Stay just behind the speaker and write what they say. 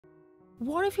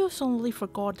What if you suddenly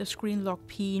forgot the screen lock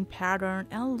PIN pattern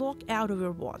and logged out of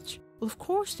your watch? Well, of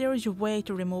course, there is a way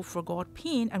to remove forgot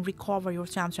PIN and recover your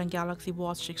Samsung Galaxy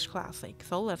Watch 6 Classic,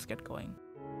 so let's get going.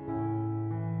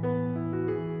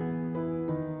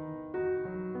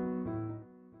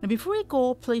 Now before you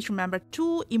go, please remember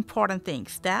two important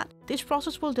things: that this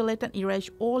process will delete and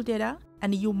erase all data,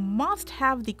 and you must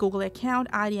have the Google account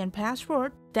ID and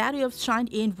password that you have signed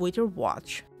in with your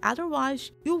watch.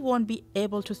 Otherwise, you won't be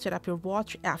able to set up your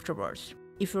watch afterwards.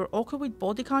 If you're okay with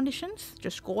both the conditions,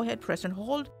 just go ahead, press and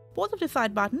hold both of the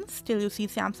side buttons till you see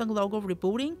Samsung logo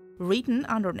rebooting written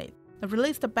underneath. Now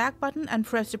release the back button and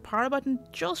press the power button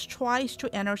just twice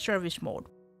to enter service mode.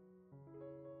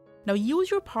 Now use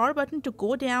your power button to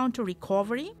go down to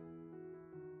recovery.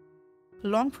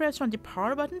 Long press on the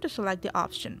power button to select the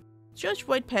option. Just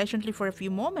wait patiently for a few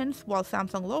moments while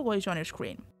Samsung logo is on your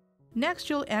screen. Next,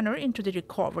 you'll enter into the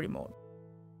recovery mode.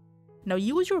 Now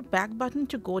use your back button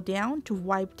to go down to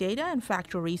wipe data and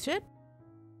factory reset.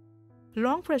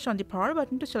 Long press on the power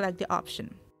button to select the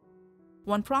option.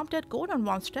 When prompted, go down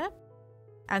one step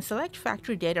and select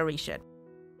factory data reset.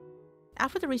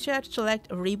 After the reset, select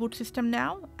Reboot System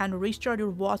Now and restart your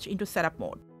watch into setup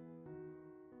mode.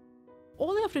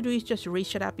 All you have to do is just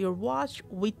reset up your watch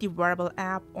with the wearable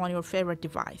app on your favorite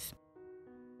device.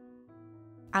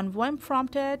 And when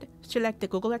prompted, select the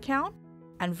Google account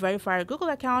and verify your Google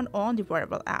account on the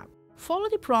wearable app. Follow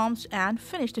the prompts and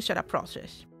finish the setup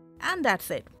process. And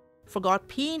that's it. Forgot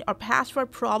PIN or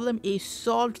password problem is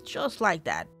solved just like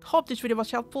that. Hope this video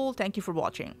was helpful. Thank you for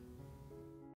watching.